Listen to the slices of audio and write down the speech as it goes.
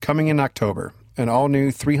Coming in October, an all-new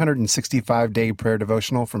 365-day prayer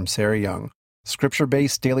devotional from Sarah Young.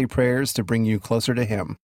 Scripture-based daily prayers to bring you closer to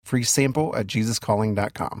Him. Free sample at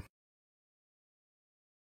JesusCalling.com.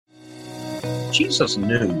 Jesus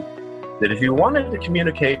knew that if he wanted to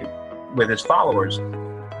communicate with his followers,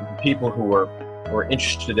 the people who were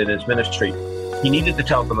interested in his ministry, he needed to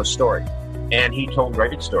tell them a story. And he told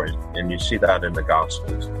great stories, and you see that in the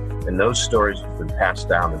Gospels. And those stories have been passed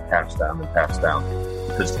down and passed down and passed down,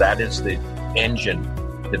 because that is the engine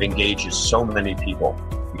that engages so many people.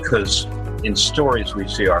 Because in stories we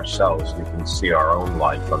see ourselves, we can see our own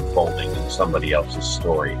life unfolding in somebody else's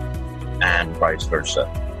story, and vice versa.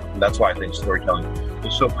 And that's why I think storytelling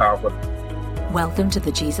is so powerful. Welcome to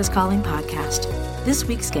the Jesus Calling Podcast. This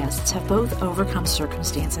week's guests have both overcome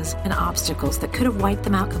circumstances and obstacles that could have wiped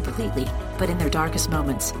them out completely, but in their darkest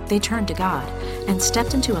moments, they turned to God and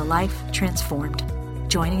stepped into a life transformed.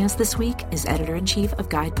 Joining us this week is Editor-in-Chief of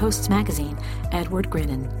Guideposts Magazine, Edward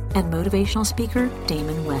Grinnen, and motivational speaker,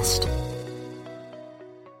 Damon West.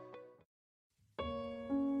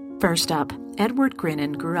 First up, Edward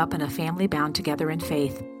Grinnen grew up in a family bound together in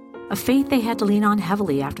faith, a faith they had to lean on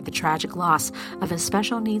heavily after the tragic loss of his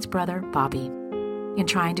special needs brother, Bobby. In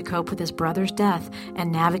trying to cope with his brother's death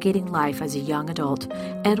and navigating life as a young adult,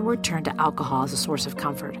 Edward turned to alcohol as a source of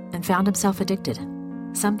comfort and found himself addicted,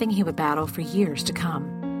 something he would battle for years to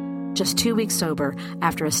come. Just 2 weeks sober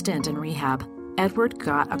after a stint in rehab, Edward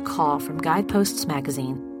got a call from Guideposts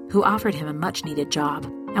Magazine, who offered him a much-needed job,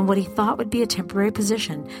 and what he thought would be a temporary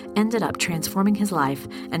position ended up transforming his life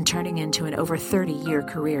and turning into an over 30-year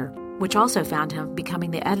career, which also found him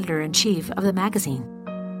becoming the editor-in-chief of the magazine.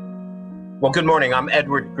 Well, good morning. I'm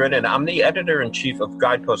Edward Grinnen. I'm the editor-in-chief of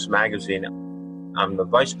Guideposts Magazine. I'm the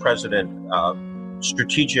vice president of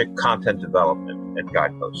strategic content development at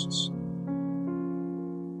Guideposts.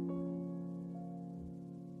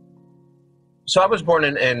 So I was born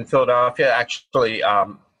in Philadelphia, actually a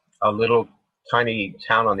little tiny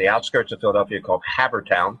town on the outskirts of Philadelphia called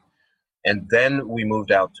Havertown. And then we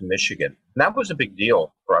moved out to Michigan. And that was a big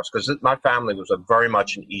deal for us because my family was very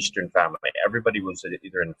much an Eastern family. Everybody was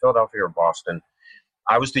either in Philadelphia or Boston.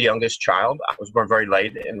 I was the youngest child. I was born very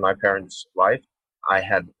late in my parents' life. I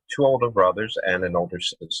had two older brothers and an older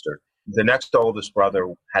sister. The next oldest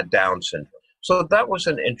brother had Down syndrome. So that was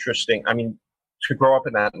an interesting, to grow up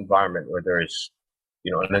in that environment where there is,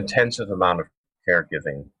 an intensive amount of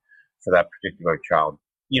caregiving for that particular child.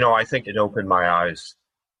 I think it opened my eyes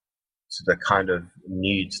to the kind of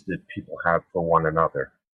needs that people have for one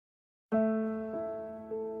another.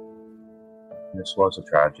 This was a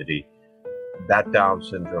tragedy. That Down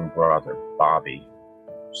syndrome brother, Bobby,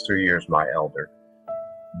 was 3 years my elder.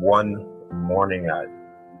 One morning,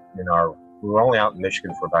 we were only out in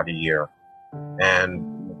Michigan for about a year,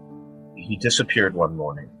 and he disappeared one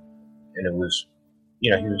morning. And it was,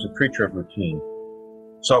 he was a creature of routine.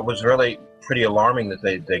 So it was really pretty alarming that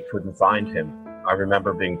they couldn't find him. I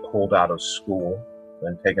remember being pulled out of school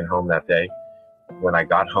and taken home that day. When I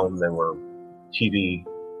got home, there were TV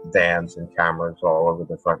vans and cameras all over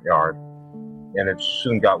the front yard. And it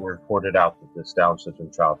soon got reported out that this Down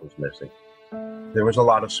syndrome child was missing. There was a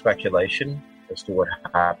lot of speculation as to what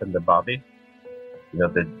happened to Bobby.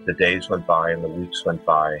 The days went by and the weeks went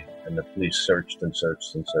by, and the police searched and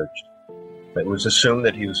searched and searched. It was assumed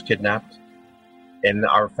that he was kidnapped, and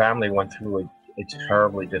our family went through a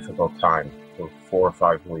terribly difficult time for 4 or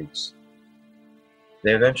 5 weeks.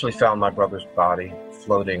 They eventually found my brother's body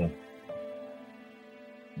floating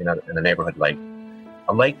in a neighborhood lake,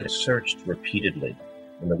 a lake that searched repeatedly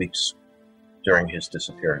in the weeks during his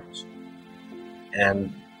disappearance.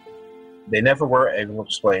 And they never were able to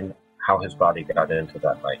explain how his body got into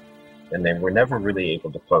that lake, and they were never really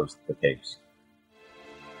able to close the case.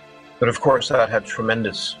 But of course, that had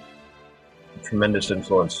tremendous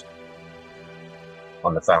influence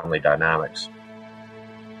on the family dynamics.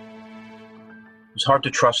 It was hard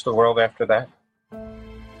to trust the world after that.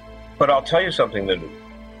 But I'll tell you something that,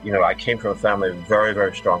 I came from a family of very,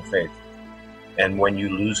 very strong faith. And when you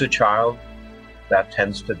lose a child, that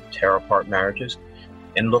tends to tear apart marriages.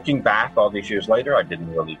 And looking back all these years later, I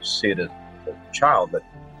didn't really see it as a child, but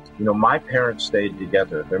my parents stayed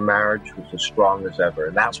together. Their marriage was as strong as ever.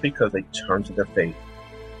 And that's because they turned to their faith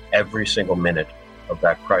every single minute of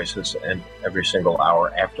that crisis and every single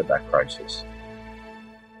hour after that crisis.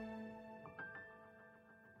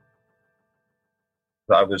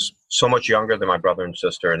 I was so much younger than my brother and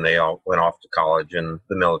sister, and they all went off to college and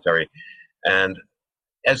the military. And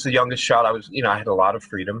as the youngest child, I had a lot of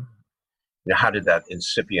freedom. How did that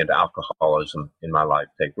incipient alcoholism in my life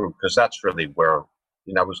take root? Because that's really where,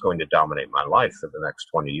 I was going to dominate my life for the next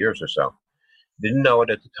 20 years or so. Didn't know it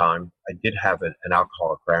at the time. I did have an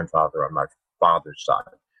alcoholic grandfather on my father's side.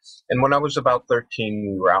 And when I was about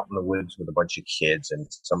 13, we were out in the woods with a bunch of kids, and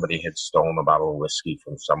somebody had stolen a bottle of whiskey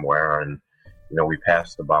from somewhere, and, we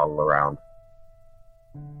passed the bottle around.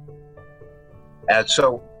 And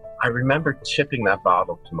so I remember tipping that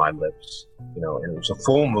bottle to my lips, and it was a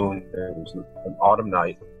full moon, it was an autumn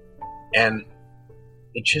night, and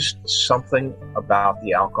it just something about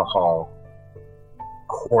the alcohol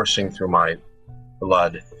coursing through my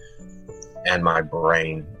blood and my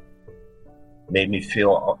brain made me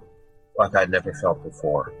feel like I'd never felt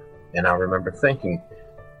before. And I remember thinking,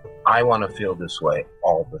 I want to feel this way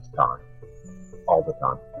all the time.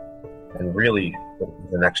 And really,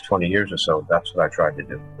 the next 20 years or so, that's what I tried to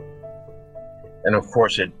do. And of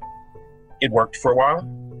course, it worked for a while.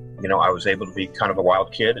 I was able to be kind of a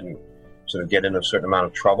wild kid and sort of get in a certain amount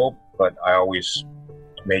of trouble, but I always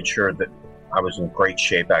made sure that I was in great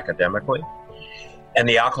shape academically. And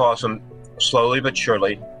the alcoholism, slowly but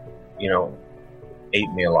surely,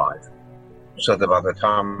 ate me alive. So that by the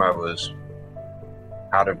time I was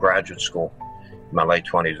out of graduate school, in my late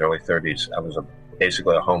 20s, early 30s, I was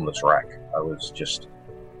basically a homeless wreck. I was just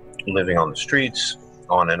living on the streets,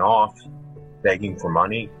 on and off, begging for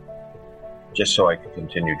money, just so I could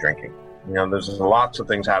continue drinking. There's lots of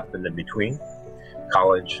things happened in between.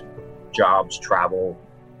 College, jobs, travel,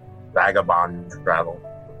 vagabond travel,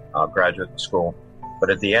 graduate school.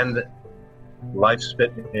 But at the end, life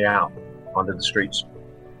spit me out onto the streets.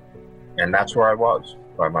 And that's where I was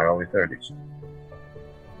by my early 30s.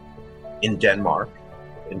 In Denmark,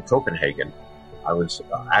 in Copenhagen, I was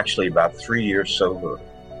actually about 3 years sober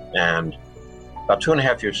and about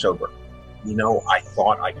 2.5 years sober. I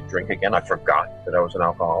thought I could drink again. I forgot that I was an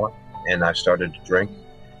alcoholic, and I started to drink,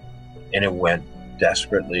 and it went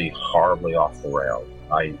desperately, horribly off the rail.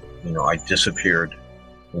 I disappeared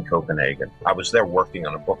in Copenhagen. I was there working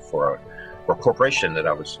on a book for a corporation that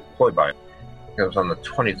I was employed by. I was on the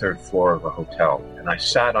 23rd floor of a hotel, and I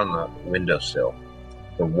sat on the windowsill,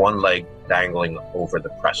 the one leg dangling over the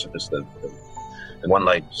precipice, the one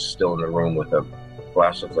leg still in the room with a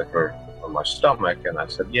glass of liquor on my stomach, and I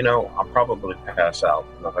said, I'll probably pass out.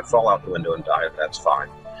 And if I fall out the window and die, that's fine.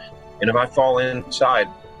 And if I fall inside,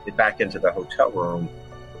 get back into the hotel room,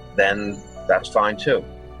 then that's fine too.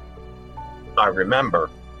 I remember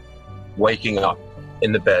waking up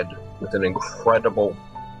in the bed with an incredible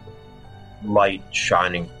light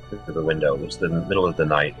shining through the window. It was the middle of the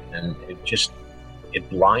night, and it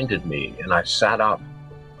blinded me, and I sat up,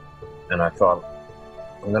 and I thought,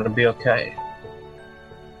 I'm going to be okay.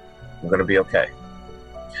 I'm going to be okay.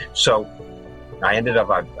 So I ended up,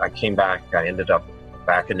 I came back, I ended up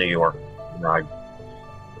back in New York.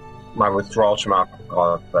 My withdrawals from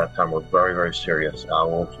alcohol at that time were very, very serious. I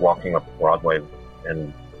was walking up Broadway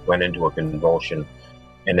and went into a convulsion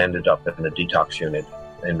and ended up in a detox unit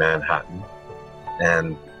in Manhattan.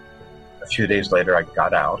 And a few days later, I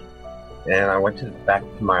got out and I went back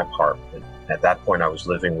to my apartment. At that point, I was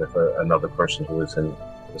living with another person who was in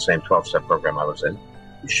the same 12-step program I was in.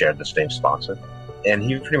 We shared the same sponsor. And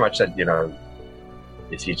he pretty much said,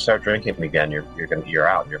 if you start drinking again, you're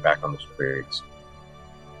out, you're back on the streets.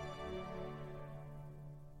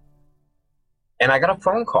 And I got a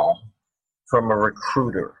phone call from a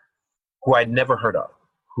recruiter who I'd never heard of,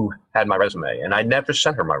 who had my resume. And I never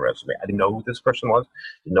sent her my resume. I didn't know who this person was,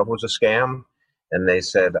 didn't know if it was a scam. And they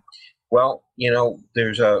said, well,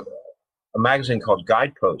 there's a magazine called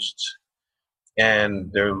Guideposts,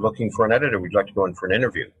 and they're looking for an editor. Would you like to go in for an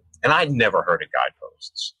interview? And I'd never heard of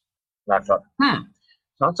Guideposts. And I thought,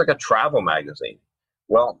 sounds like a travel magazine.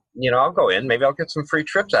 Well, I'll go in. Maybe I'll get some free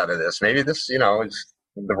trips out of this. Maybe this, is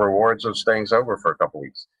the rewards of staying sober for a couple of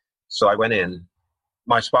weeks. So I went in.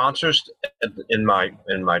 My sponsors in my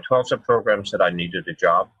 12-step program said I needed a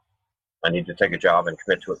job. I needed to take a job and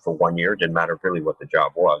commit to it for 1 year. It didn't matter really what the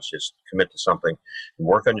job was. Just commit to something and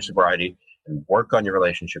work on your sobriety and work on your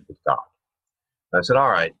relationship with God. And I said, all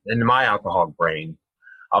right. In my alcoholic brain,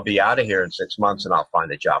 I'll be out of here in 6 months and I'll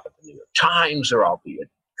find a job at the New York Times, or I'll be at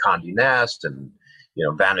Condé Nast and,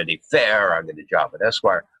 Vanity Fair. I'll get a job at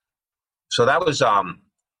Esquire. So that was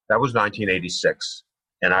 1986.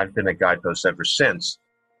 And I've been at Guideposts ever since.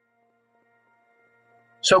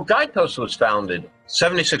 So Guideposts was founded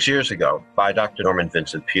 76 years ago by Dr. Norman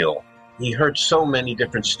Vincent Peale. He heard so many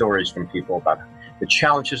different stories from people about the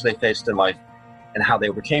challenges they faced in life and how they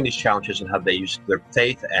overcame these challenges and how they used their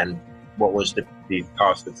faith and what was to be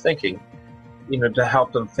positive thinking, to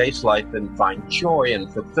help them face life and find joy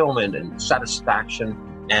and fulfillment and satisfaction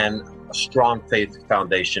and a strong faith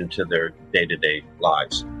foundation to their day-to-day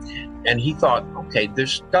lives. And he thought, okay,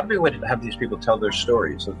 there's got to be a way to have these people tell their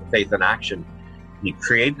stories of faith in action He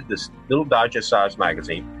created this little digest-sized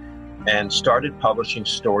magazine and started publishing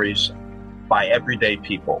stories by everyday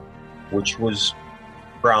people, which was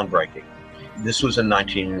groundbreaking. This was in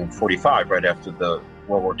 1945, right after the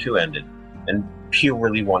World War II ended, and Pew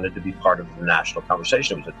really wanted to be part of the national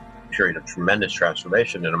conversation. It was a period of tremendous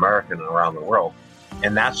transformation in America and around the world.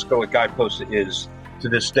 And that's what Guideposts is to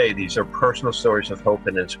this day. These are personal stories of hope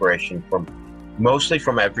and inspiration mostly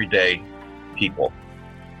from everyday people.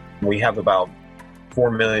 We have about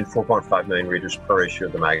 4.5 million readers per issue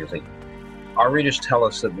of the magazine. Our readers tell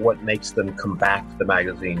us that what makes them come back to the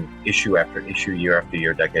magazine issue after issue, year after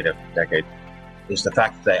year, decade after decade, is the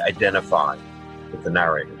fact that they identify with the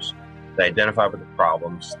narrators. They identify with the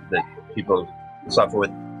problems that people suffer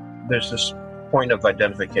with. There's this point of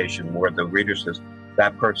identification where the reader says,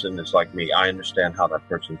 that person is like me. I understand how that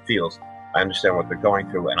person feels. I understand what they're going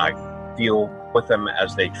through, and I feel with them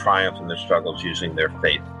as they triumph in their struggles using their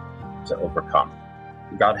faith to overcome.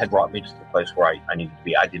 God had brought me to the place where I needed to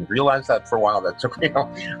be. I didn't realize that for a while. That took me,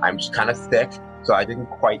 I'm just kind of thick, so I didn't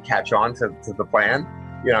quite catch on to the plan,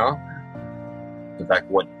 In fact,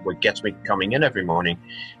 what gets me coming in every morning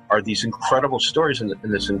are these incredible stories and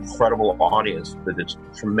this incredible audience that is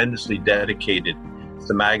tremendously dedicated to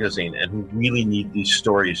the magazine and who really need these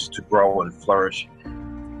stories to grow and flourish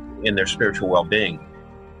in their spiritual well-being.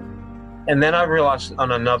 And then I realized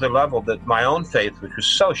on another level that my own faith, which was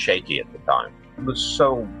so shaky at the time, was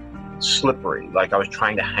so slippery, like I was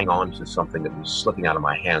trying to hang on to something that was slipping out of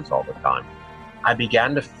my hands all the time. I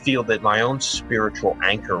began to feel that my own spiritual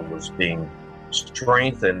anchor was being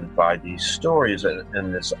strengthened by these stories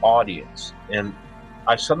and this audience. And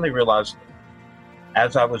I suddenly realized,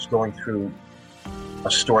 as I was going through a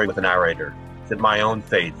story with a narrator, that my own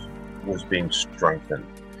faith was being strengthened.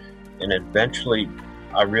 And eventually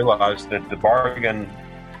I realized that the bargain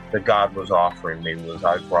that God was offering me was,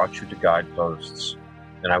 I brought you to Guideposts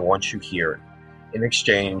and I want you here. In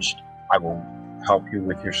exchange, I will help you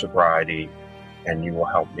with your sobriety and you will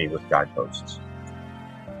help me with Guideposts.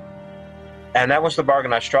 And that was the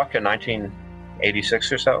bargain I struck in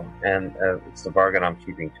 1986 or so, and it's the bargain I'm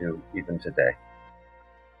keeping to even today.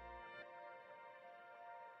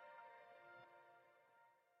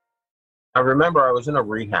 I remember I was in a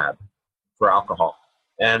rehab for alcohol,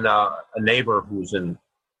 and a neighbor who was in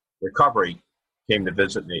recovery came to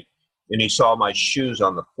visit me, and he saw my shoes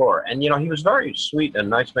on the floor. And, he was very sweet and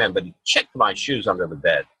nice man, but he checked my shoes under the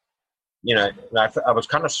bed. And I was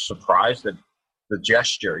kind of surprised at the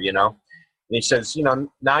gesture, And he says,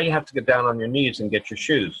 now you have to get down on your knees and get your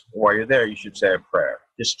shoes. While you're there, you should say a prayer.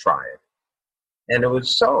 Just try it. And it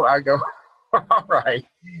was so, I go, all right,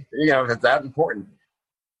 if it's that important,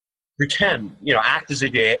 pretend, act as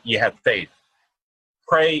if you have faith.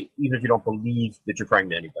 Pray even if you don't believe that you're praying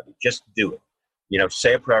to anybody. Just do it.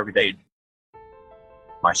 Say a prayer every day.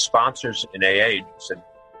 My sponsors in AA said,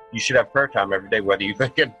 you should have prayer time every day, whether you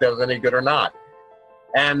think it does any good or not.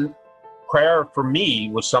 And prayer for me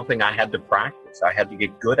was something I had to practice. I had to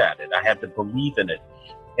get good at it. I had to believe in it.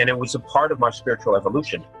 And it was a part of my spiritual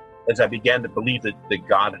evolution as I began to believe that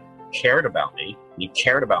God cared about me. He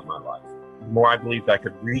cared about my life. The more I believed I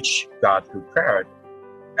could reach God through prayer.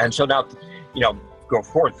 And so now, go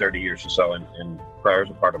forward 30 years or so, and prayer is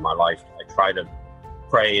a part of my life. I try to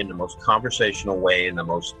pray in the most conversational way, in the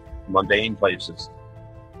most mundane places.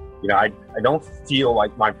 I don't feel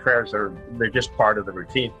like my prayers they're just part of the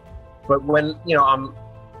routine. But when, I'm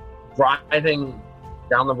driving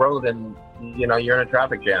down the road and, you're in a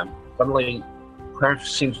traffic jam, suddenly prayer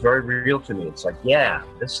seems very real to me. It's like, yeah,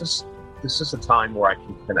 this is a time where I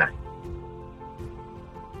can connect.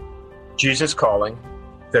 Jesus Calling,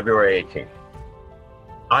 February 18th.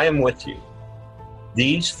 I am with you.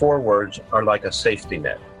 These 4 words are like a safety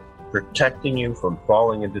net, protecting you from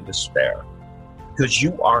falling into despair. Because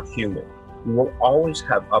you are human. You will always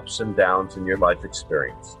have ups and downs in your life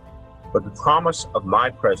experience. But the promise of my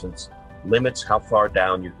presence limits how far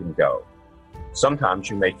down you can go. Sometimes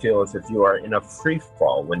you may feel as if you are in a free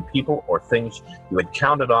fall when people or things you had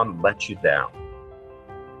counted on let you down.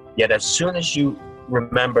 Yet as soon as you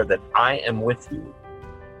remember that I am with you,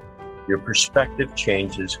 your perspective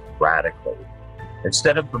changes radically.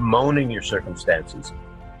 Instead of bemoaning your circumstances,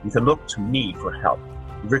 you can look to me for help.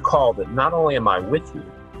 Recall that not only am I with you,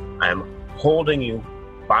 I am holding you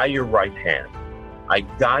by your right hand. I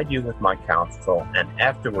guide you with my counsel, and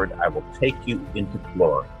afterward I will take you into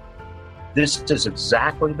glory. This is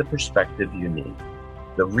exactly the perspective you need,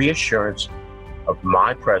 the reassurance of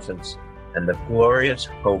my presence and the glorious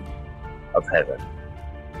hope of heaven.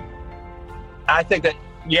 I think that,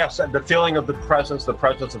 yes, the feeling of the presence of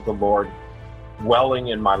the Lord welling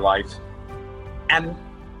in my life, and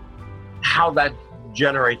how that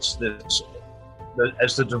generates this,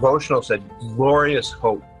 as the devotional said, glorious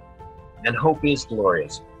hope. And hope is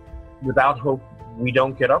glorious. Without hope, we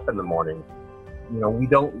don't get up in the morning. We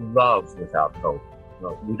don't love without hope.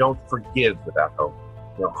 We don't forgive without hope.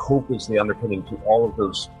 Hope is the underpinning to all of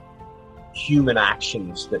those human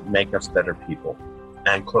actions that make us better people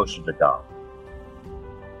and closer to God.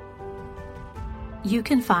 You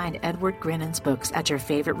can find Edward Grinnon's books at your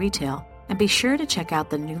favorite retail, and be sure to check out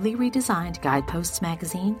the newly redesigned Guideposts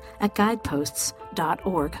magazine at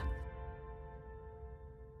guideposts.org.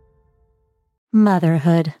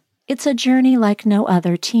 Motherhood. It's a journey like no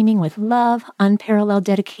other, teeming with love, unparalleled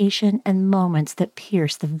dedication, and moments that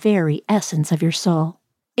pierce the very essence of your soul.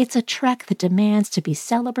 It's a trek that demands to be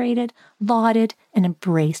celebrated, lauded, and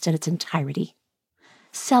embraced in its entirety.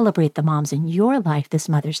 Celebrate the moms in your life this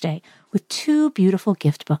Mother's Day with 2 beautiful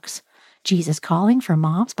gift books, Jesus Calling for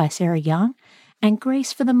Moms by Sarah Young and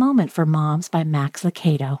Grace for the Moment for Moms by Max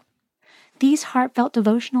Lucado. These heartfelt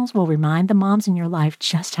devotionals will remind the moms in your life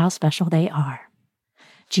just how special they are.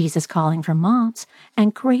 Jesus Calling for Moms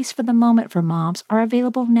and Grace for the Moment for Moms are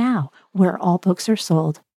available now where all books are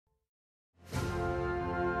sold.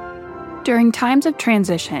 During times of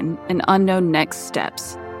transition and unknown next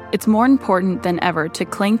steps, it's more important than ever to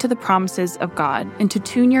cling to the promises of God and to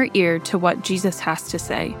tune your ear to what Jesus has to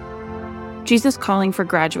say. Jesus Calling for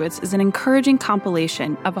Graduates is an encouraging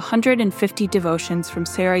compilation of 150 devotions from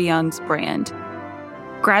Sarah Young's brand.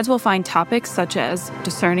 Grads will find topics such as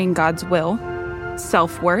discerning God's will,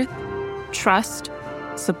 self-worth, trust,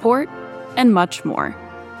 support, and much more.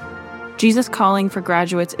 Jesus Calling for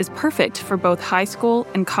Graduates is perfect for both high school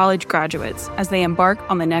and college graduates as they embark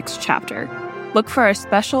on the next chapter. Look for a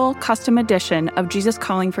special custom edition of Jesus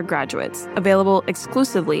Calling for Graduates, available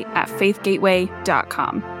exclusively at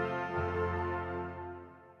faithgateway.com.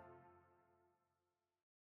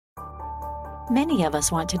 Many of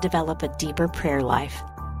us want to develop a deeper prayer life.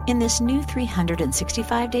 In this new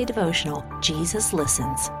 365-day devotional, Jesus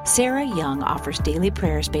Listens, Sarah Young offers daily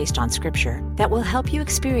prayers based on Scripture that will help you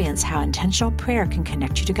experience how intentional prayer can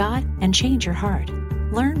connect you to God and change your heart.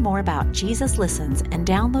 Learn more about Jesus Listens and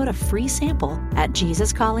download a free sample at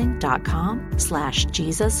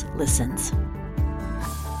jesuscalling.com/JesusListens.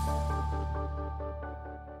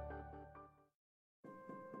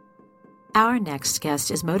 Our next guest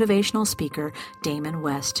is motivational speaker Damon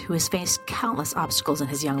West, who has faced countless obstacles in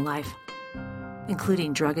his young life,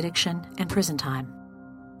 including drug addiction and prison time.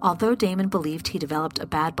 Although Damon believed he developed a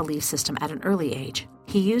bad belief system at an early age,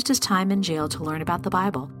 he used his time in jail to learn about the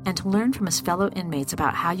Bible and to learn from his fellow inmates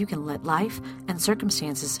about how you can let life and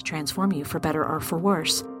circumstances transform you for better or for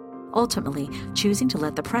worse, ultimately choosing to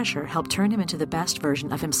let the pressure help turn him into the best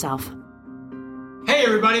version of himself. Hey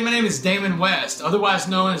everybody, my name is Damon West, otherwise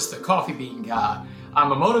known as the Coffee Bean Guy.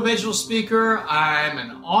 I'm a motivational speaker, I'm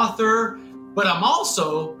an author, but I'm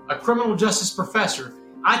also a criminal justice professor.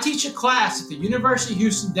 I teach a class at the University of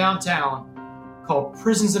Houston downtown called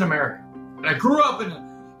Prisons in America. And I grew up in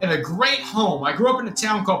a great home. I grew up in a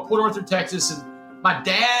town called Port Arthur, Texas, and my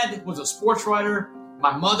dad was a sports writer.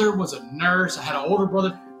 My mother was a nurse. I had an older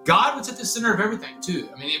brother. God was at the center of everything too.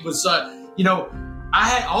 I mean, it was, I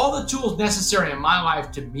had all the tools necessary in my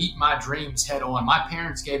life to meet my dreams head on. My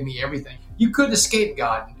parents gave me everything. You couldn't escape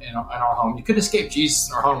God in our home. You couldn't escape Jesus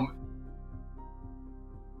in our home.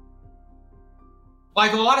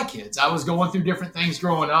 Like a lot of kids, I was going through different things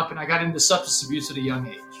growing up, and I got into substance abuse at a young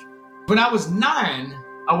age. When I was 9,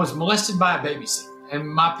 I was molested by a babysitter, and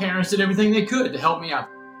my parents did everything they could to help me out.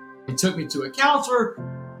 They took me to a counselor.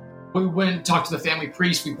 We went and talked to the family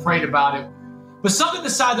priest. We prayed about it. But something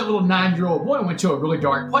inside that little 9-year-old boy went to a really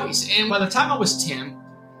dark place. And by the time I was 10,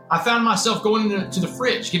 I found myself going into the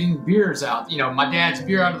fridge, getting beers out. My dad's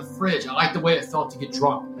beer out of the fridge. I liked the way it felt to get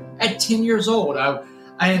drunk. At 10 years old, I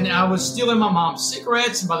was stealing my mom's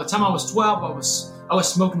cigarettes. And by the time I was 12, I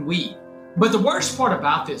was smoking weed. But the worst part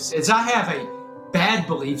about this is I have a bad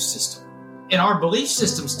belief system. And our belief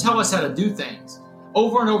systems tell us how to do things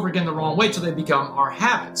over and over again the wrong way till they become our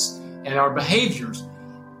habits and our behaviors.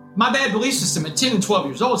 My bad belief system at 10 and 12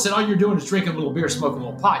 years old said all you're doing is drinking a little beer, smoking a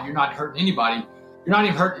little pot. You're not hurting anybody. You're not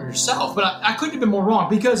even hurting yourself. But I couldn't have been more wrong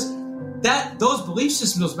because those belief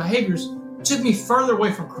systems, those behaviors took me further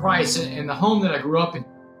away from Christ and the home that I grew up in.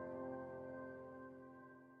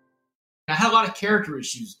 I had a lot of character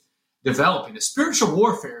issues developing, a spiritual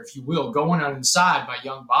warfare, if you will, going on inside my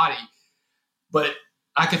young body. But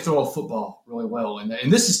I could throw a football really well.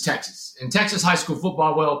 And this is Texas. In Texas high school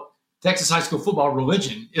football, Texas high school football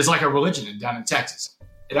religion is like a religion down in Texas.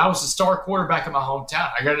 And I was the star quarterback in my hometown.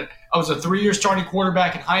 I was a 3-year starting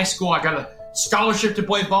quarterback in high school. I got a scholarship to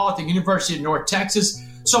play ball at the University of North Texas.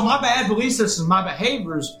 So my bad belief systems, my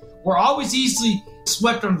behaviors were always easily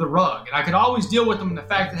swept under the rug. And I could always deal with them in the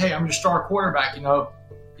fact that, hey, I'm your star quarterback,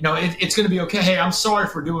 it's going to be okay. Hey, I'm sorry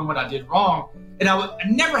for doing what I did wrong. And I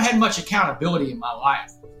never had much accountability in my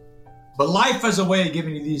life. But life has a way of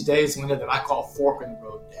giving you these days, Linda, that I call fork in the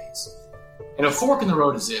road days. And a fork in the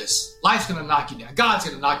road is this. Life's going to knock you down. God's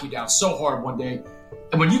going to knock you down so hard one day.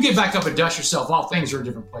 And when you get back up and dust yourself off, things are in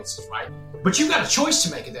different places, right? But you've got a choice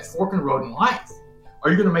to make at that fork in the road in life. Are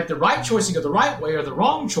you going to make the right choice and go the right way, or the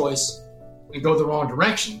wrong choice and go the wrong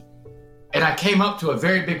direction? And I came up to a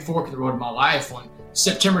very big fork in the road in my life on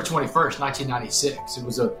September 21st, 1996. It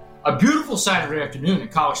was a beautiful Saturday afternoon in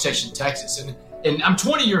College Station, Texas. And I'm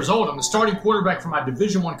 20 years old. I'm the starting quarterback for my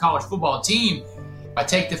Division I college football team. I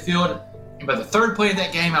take the field, and by the third play of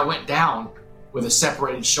that game, I went down with a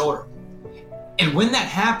separated shoulder. And when that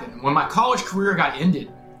happened, when my college career got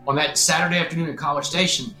ended on that Saturday afternoon in College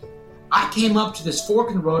Station, I came up to this fork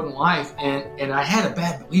in the road in life, and I had a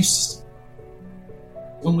bad belief system.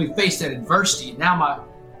 When we faced that adversity, now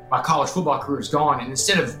my college football career is gone, and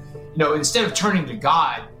instead of turning to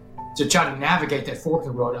God to try to navigate that fork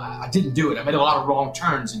in the road, I didn't do it. I made a lot of wrong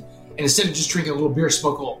turns, and instead of just drinking a little beer,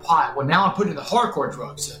 smoke a little pot, well, now I'm putting in the hardcore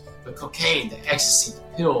drugs, the cocaine, the ecstasy,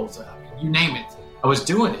 the pills, you name it. I was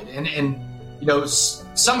doing it, and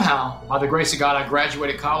somehow, by the grace of God, I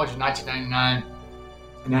graduated college in 1999.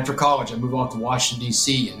 And after college, I moved off to Washington,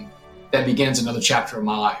 D.C., and that begins another chapter of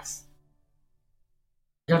my life.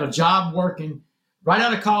 I got a job working right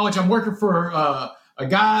out of college. I'm working for a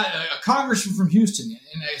congressman from Houston.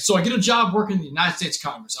 And so I get a job working in the United States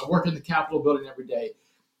Congress. I work in the Capitol building every day.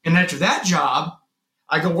 And after that job,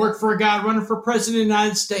 I go work for a guy running for president of the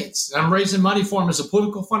United States. And I'm raising money for him as a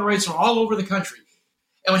political fundraiser all over the country.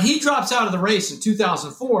 And when he drops out of the race in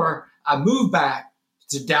 2004, I moved back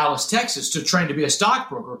to Dallas, Texas, to train to be a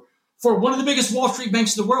stockbroker for one of the biggest Wall Street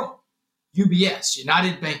banks in the world, UBS,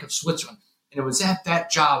 United Bank of Switzerland. And it was at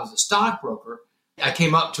that job as a stockbroker, I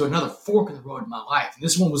came up to another fork in the road in my life. And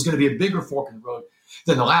this one was going to be a bigger fork in the road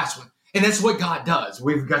than the last one. And that's what God does.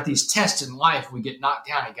 We've got these tests in life. We get knocked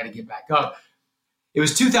down and got to get back up. It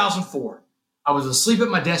was 2004. I was asleep at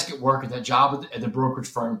my desk at work at that job at the brokerage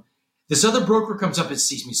firm. This other broker comes up and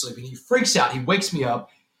sees me sleeping. He freaks out. He wakes me up.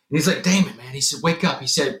 And he's like, Damon, man. He said, wake up. He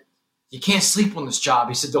said, you can't sleep on this job.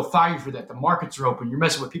 He said, they'll fire you for that. The markets are open. You're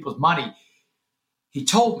messing with people's money. He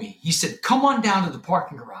told me, he said, come on down to the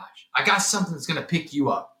parking garage. I got something that's going to pick you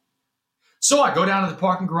up. So I go down to the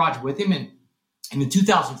parking garage with him. And in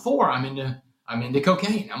 2004, I'm into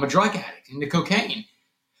cocaine. I'm a drug addict, into cocaine.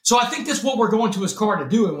 So I think that's what we're going to his car to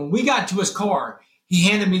do. And when we got to his car, he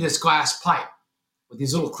handed me this glass pipe with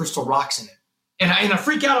these little crystal rocks in it. And I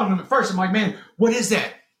freak out on him at first. I'm like, man, what is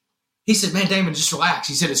that? He said, man, Damon, just relax.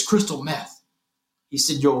 He said, it's crystal meth. He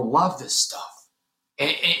said, you'll love this stuff.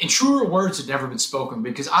 And truer words had never been spoken,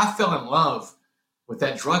 because I fell in love with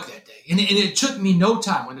that drug that day. And it took me no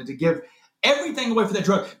time to give everything away for that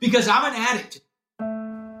drug, because I'm an addict.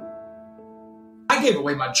 I gave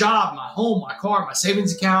away my job, my home, my car, my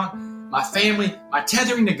savings account, my family, my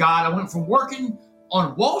tethering to God. I went from working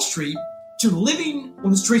on Wall Street to living on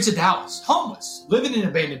the streets of Dallas, homeless, living in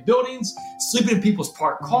abandoned buildings, sleeping in people's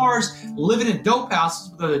parked cars, living in dope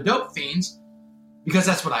houses with other dope fiends, because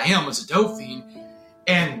that's what I am, as a dope fiend.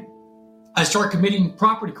 And I started committing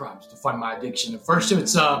property crimes to fund my addiction. At first,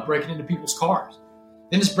 it's breaking into people's cars.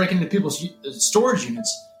 Then it's breaking into people's storage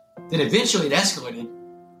units. Then eventually it escalated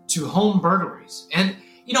to home burglaries. And,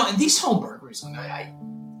 and these home burglaries,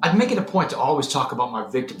 I'd make it a point to always talk about my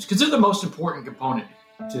victims, because they're the most important component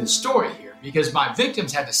to the story here, because my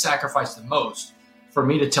victims had to sacrifice the most for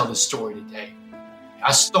me to tell this story today.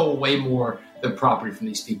 I stole way more than property from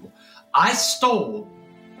these people. I stole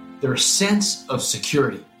their sense of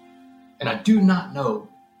security, and I do not know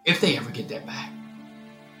if they ever get that back.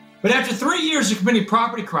 But after 3 years of committing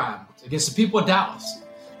property crime against the people of Dallas,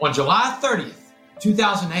 on July 30th,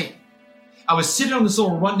 2008, I was sitting on this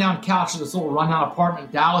little rundown couch in this little rundown apartment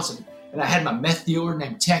in Dallas, and I had my meth dealer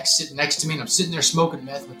named Tex sitting next to me, and I'm sitting there smoking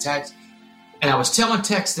meth with Tex. And I was telling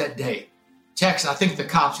Tex that day, Tex, I think the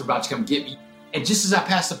cops are about to come get me. And just as I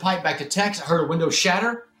passed the pipe back to Tex, I heard a window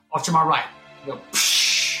shatter off to my right.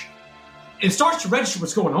 Psh! It starts to register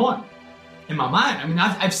what's going on in my mind.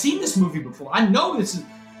 I've seen this movie before. I know this is.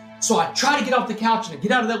 So I try to get off the couch and I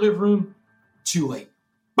get out of that living room. Too late.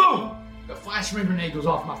 Boom! The flash ring grenade goes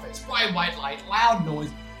off my face. Bright white light, loud noise,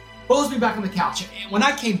 blows me back on the couch. And when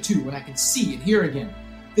I came to, when I can see and hear again,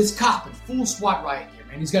 this cop in full SWAT riot gear,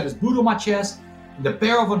 man. He's got his boot on my chest, and the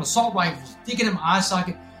barrel of an assault rifle is sticking in my eye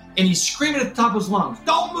socket, and he's screaming at the top of his lungs,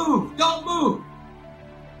 "Don't move! Don't move!"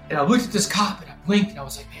 And I looked at this cop and I blinked and I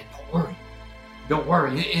was like, man, don't worry. Don't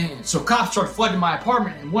worry. And so cops started flooding my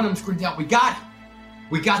apartment, and one of them screamed out, "We got him.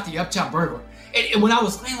 We got the uptown burglar." And when I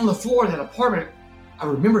was laying on the floor of that apartment, I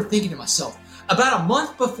remember thinking to myself, about a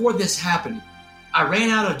month before this happened, I ran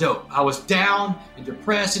out of dope. I was down and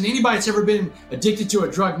depressed, and anybody that's ever been addicted to a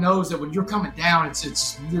drug knows that when you're coming down,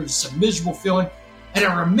 there's a miserable feeling. And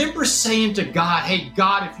I remember saying to God, "Hey,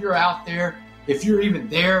 God, if you're out there, if you're even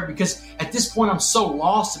there," because at this point I'm so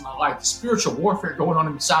lost in my life. The spiritual warfare going on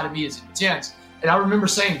inside of me is intense. And I remember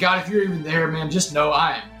saying, "God, if you're even there, man, just know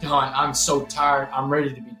I am done. I'm so tired. I'm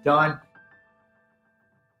ready to be done."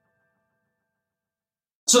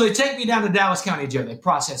 So they take me down to Dallas County Jail. They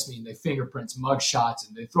process me, and they fingerprints, mug shots,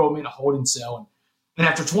 and they throw me in a holding cell. And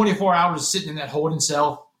after 24 hours of sitting in that holding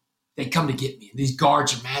cell, they come to get me. And these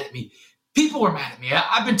guards are mad at me. People are mad at me.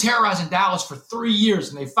 I've been terrorizing Dallas for 3 years,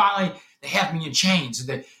 and they have me in chains.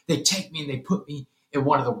 And they take me and they put me in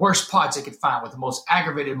one of the worst pods they could find with the most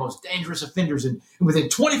aggravated, most dangerous offenders. And within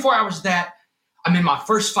 24 hours of that, I'm in my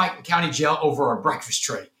first fight in county jail over a breakfast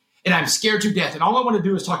tray. And I'm scared to death. And all I want to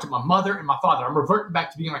do is talk to my mother and my father. I'm reverting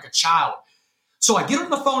back to being like a child. So I get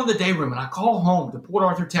on the phone in the day room and I call home to Port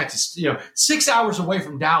Arthur, Texas, 6 hours away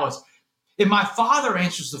from Dallas. And my father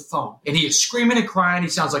answers the phone and he is screaming and crying. He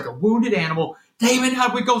sounds like a wounded animal. "Damon,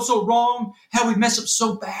 how'd we go so wrong? How'd we mess up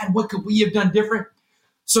so bad? What could we have done different?"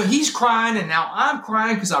 So he's crying, and now I'm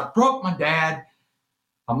crying because I broke my dad.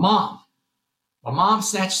 My mom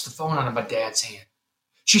snatches the phone out of my dad's hand.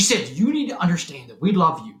 She said, "You need to understand that we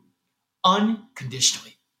love you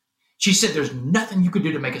unconditionally." She said, "There's nothing you could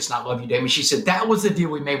do to make us not love you, Damon." She said, "That was the deal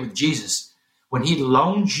we made with Jesus when he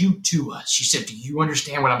loaned you to us." She said, "Do you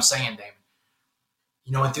understand what I'm saying, Damon?"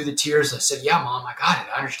 And through the tears, I said, "Yeah, Mom, I got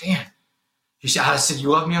it. I understand." I said, "You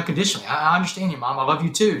love me unconditionally." "I understand you, Mom. I love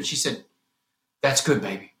you too." She said, "That's good,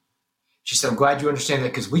 baby." She said, "I'm glad you understand that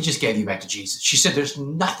because we just gave you back to Jesus." She said, "There's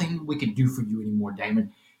nothing we can do for you anymore,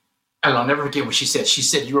 Damon." And I'll never forget what she said. She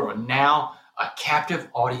said, "You are now a captive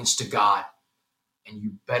audience to God, and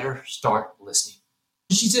you better start listening."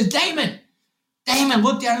 She said, Damon,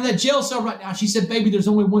 look down in that jail cell right now." She said, "Baby, there's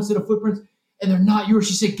only one set of footprints, and they're not yours."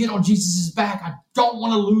 She said, "Get on Jesus' back. I don't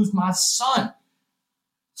want to lose my son."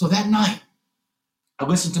 So that night, I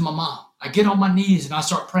listened to my mom. I get on my knees, and I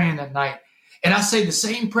start praying that night. And I say the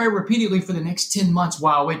same prayer repeatedly for the next 10 months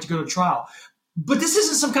while I wait to go to trial. But this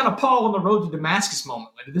isn't some kind of Paul on the road to Damascus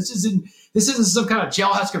moment. This isn't some kind of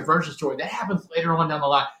jailhouse conversion story. That happens later on down the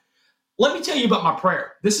line. Let me tell you about my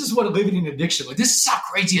prayer. This is what living in addiction. This is how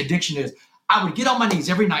crazy addiction is. I would get on my knees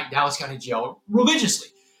every night in Dallas County Jail religiously.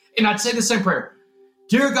 And I'd say the same prayer.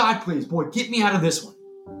 "Dear God, please, boy, get me out of this one.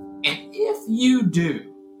 And if you do,"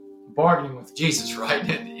 bargaining with Jesus, right?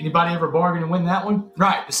 Anybody ever bargain and win that one?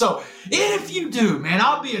 Right. So if you do, man,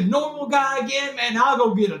 I'll be a normal guy again, man. I'll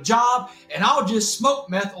go get a job and I'll just smoke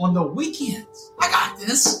meth on the weekends. I got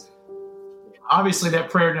this. Obviously, that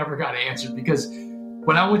prayer never got answered because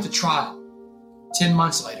when I went to trial 10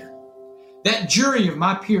 months later, that jury of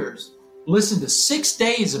my peers listened to 6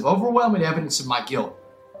 days of overwhelming evidence of my guilt.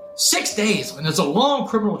 6 days. When there's a long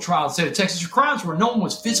criminal trial in the state of Texas, your crimes where no one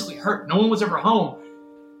was physically hurt, no one was ever home.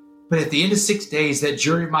 But at the end of 6 days, that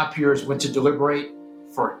jury of my peers went to deliberate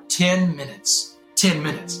for 10 minutes. 10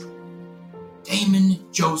 minutes. Damon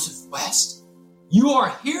Joseph West, you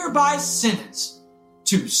are hereby sentenced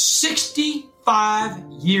to 65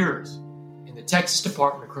 years in the Texas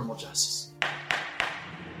Department of Criminal Justice.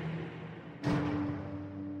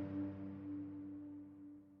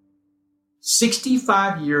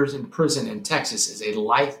 "65 years in prison in Texas is a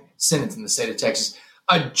life sentence in the state of Texas."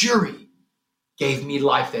 A jury gave me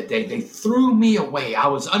life that day. They threw me away. I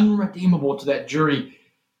was unredeemable to that jury,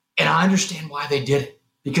 and I understand why they did it,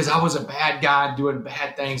 because I was a bad guy doing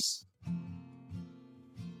bad things.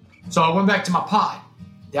 So I went back to my pod,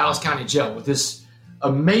 Dallas County Jail, with this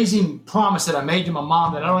amazing promise that I made to my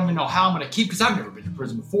mom that I don't even know how I'm going to keep because I've never been to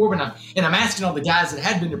prison before. And I'm asking all the guys that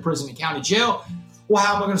had been to prison in county jail, well,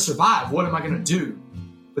 how am I going to survive? What am I going to do?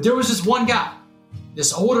 But there was this one guy,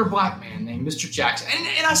 this older black man named Mr. Jackson.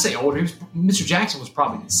 And I say older, Mr. Jackson was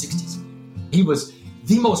probably in his 60s. He was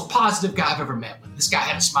the most positive guy I've ever met. This guy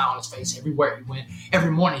had a smile on his face everywhere he went.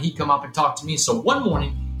 Every morning he'd come up and talk to me. So one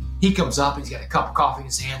morning he comes up, he's got a cup of coffee in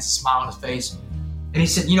his hands, a smile on his face. And he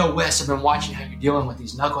said, Wes, I've been watching how you're dealing with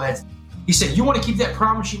these knuckleheads. He said, you want to keep that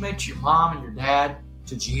promise you made to your mom and your dad,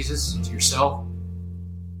 to Jesus, to yourself?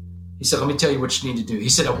 He said, let me tell you what you need to do. He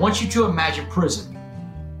said, I want you to imagine prison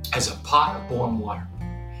as a pot of boiling water.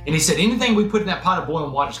 And he said, anything we put in that pot of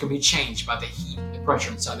boiling water is going to be changed by the heat and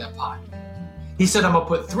pressure inside that pot. He said, I'm going to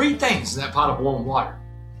put 3 things in that pot of boiling water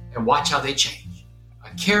and watch how they change. A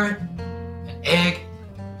carrot, an egg,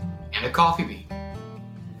 and a coffee bean.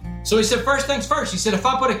 So he said, first things first. He said, if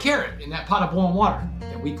I put a carrot in that pot of boiling water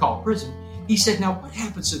that we call prison, he said, now what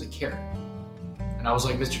happens to the carrot? And I was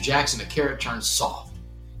like, Mr. Jackson, the carrot turns soft.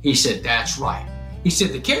 He said, that's right. He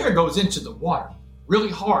said, the carrot goes into the water really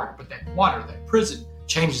hard, but that water, that prison,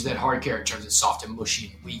 changes that hard carrot, turns it soft and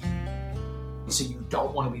mushy and weak. He said, you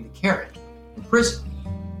don't want to be the carrot in prison.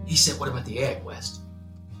 He said, what about the egg, West?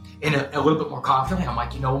 And a little bit more confidently, I'm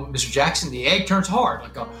like, Mr. Jackson, the egg turns hard,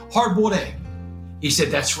 like a hard-boiled egg. He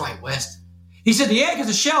said, that's right, West. He said, the egg has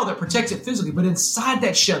a shell that protects it physically, but inside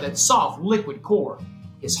that shell, that soft, liquid core,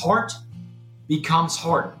 his heart becomes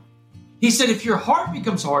hardened. He said, if your heart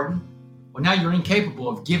becomes hardened, well, now you're incapable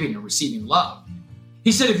of giving or receiving love.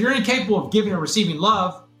 He said, if you're incapable of giving or receiving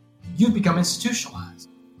love, you've become institutionalized.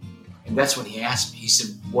 And that's when he asked me. He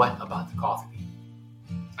said, what about the coffee bean?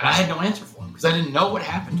 And I had no answer for him because I didn't know what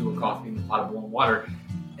happened to a coffee bean in a pot of boiling water.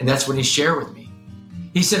 And that's when he shared with me.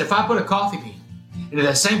 He said, if I put a coffee bean into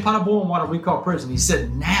that same pot of boiling water we call prison, he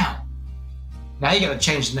said, now you got to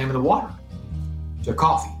change the name of the water to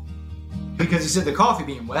coffee. Because he said the coffee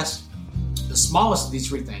bean, Wes, the smallest of these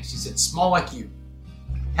three things, he said, small like you,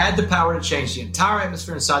 had the power to change the entire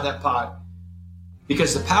atmosphere inside that pot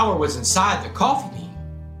because the power was inside the coffee bean,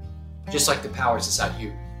 just like the power is inside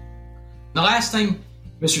you. The last thing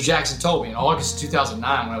Mr. Jackson told me in August of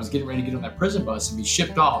 2009 when I was getting ready to get on that prison bus and be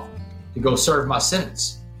shipped off to go serve my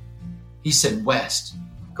sentence, he said, West,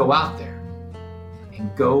 go out there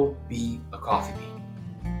and go be a coffee bean.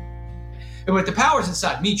 And when the power is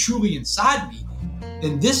inside me, truly inside me,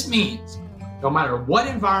 then this means no matter what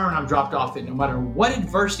environment I'm dropped off in, no matter what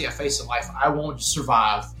adversity I face in life, I won't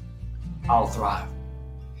survive, I'll thrive.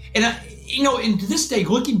 And and to this day,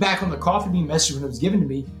 looking back on the coffee bean message when it was given to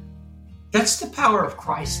me, that's the power of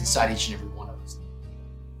Christ inside each and every one of us.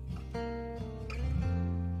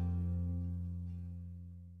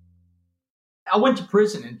 I went to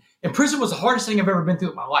prison, and prison was the hardest thing I've ever been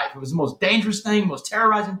through in my life. It was the most dangerous thing, most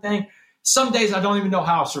terrorizing thing. Some days I don't even know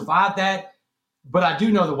how I survived that, but I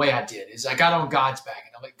do know the way I did is I got on God's back,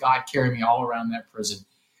 and I let God carry me all around that prison.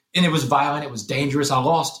 And it was violent. It was dangerous. I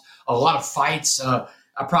lost a lot of fights.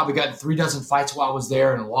 I probably got in 36 fights while I was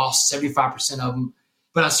there and lost 75% of them.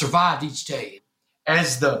 But I survived each day.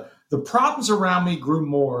 As the problems around me grew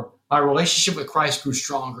more, my relationship with Christ grew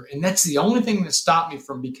stronger. And that's the only thing that stopped me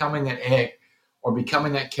from becoming that egg or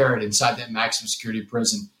becoming that carrot inside that maximum security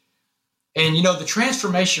prison. And, the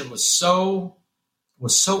transformation was so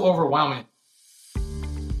overwhelming.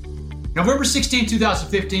 November 16,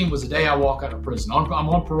 2015 was the day I walk out of prison. I'm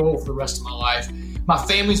on parole for the rest of my life. My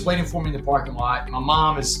family's waiting for me in the parking lot. My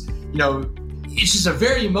mom is, it's just a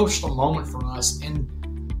very emotional moment for us. And,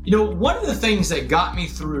 one of the things that got me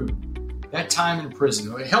through that time in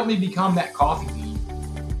prison, it helped me become that coffee bean,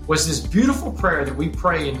 was this beautiful prayer that we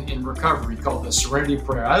pray in recovery called the Serenity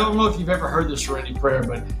Prayer. I don't know if you've ever heard the Serenity Prayer,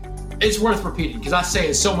 but it's worth repeating because I say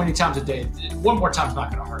it so many times a day. One more time is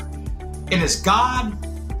not going to hurt. And it's God,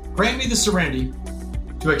 grant me the serenity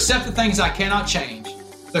to accept the things I cannot change,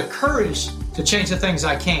 the courage to change the things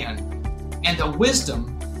I can, and the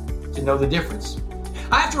wisdom to know the difference.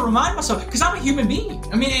 I have to remind myself, because I'm a human being.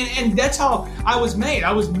 And that's how I was made.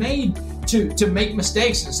 I was made to make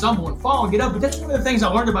mistakes and stumble and fall and get up. But that's one of the things I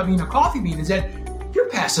learned about being a coffee bean is that your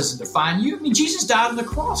past doesn't define you. Jesus died on the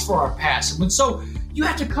cross for our past. And so you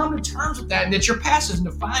have to come to terms with that and that your past doesn't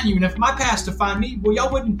define you. And if my past defined me, well,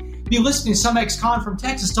 y'all wouldn't be listening to some ex-con from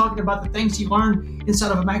Texas talking about the things he learned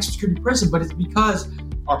inside of a maximum security prison. But it's because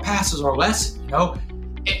our past is our lesson,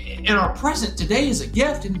 and our present today is a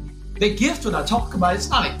gift. And the gift when I talk about, it's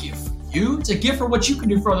not a gift for you. It's a gift for what you can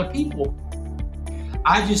do for other people.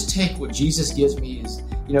 I just take what Jesus gives me is,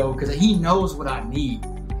 because he knows what I need.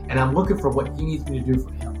 And I'm looking for what he needs me to do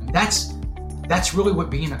for him. And that's really what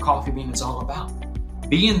being a coffee bean is all about.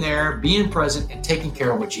 Being there, being present, and taking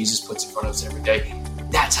care of what Jesus puts in front of us every day.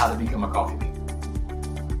 That's how to become a coffee bean.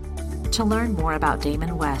 To learn more about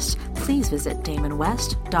Damon West, please visit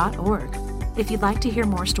damonwest.org. If you'd like to hear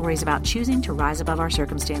more stories about choosing to rise above our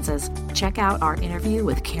circumstances, check out our interview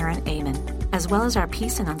with Karen Amon, as well as our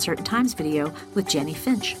Peace in Uncertain Times video with Jenny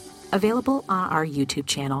Finch, available on our YouTube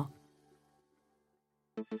channel.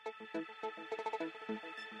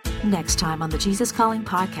 Next time on the Jesus Calling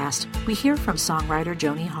podcast, we hear from songwriter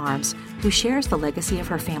Joni Harms, who shares the legacy of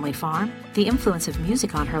her family farm, the influence of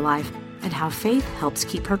music on her life, and how faith helps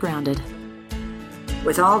keep her grounded.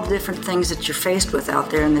 With all the different things that you're faced with out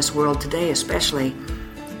there in this world today, especially,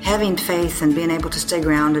 having faith and being able to stay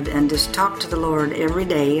grounded and just talk to the Lord every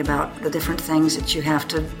day about the different things that you have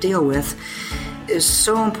to deal with is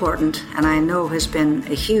so important, and I know has been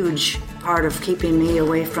a huge part of keeping me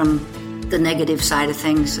away from the negative side of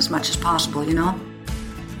things as much as possible,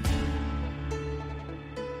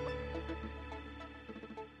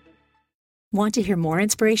 Want to hear more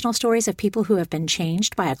inspirational stories of people who have been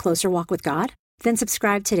changed by a closer walk with God? Then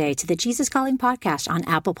subscribe today to the Jesus Calling podcast on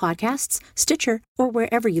Apple Podcasts, Stitcher, or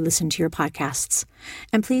wherever you listen to your podcasts.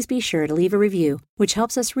 And please be sure to leave a review, which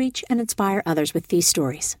helps us reach and inspire others with these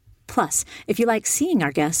stories. Plus, if you like seeing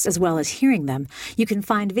our guests as well as hearing them, you can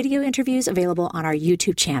find video interviews available on our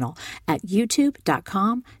YouTube channel at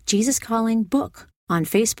youtube.com/JesusCallingBook, on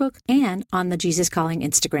Facebook, and on the Jesus Calling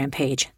Instagram page.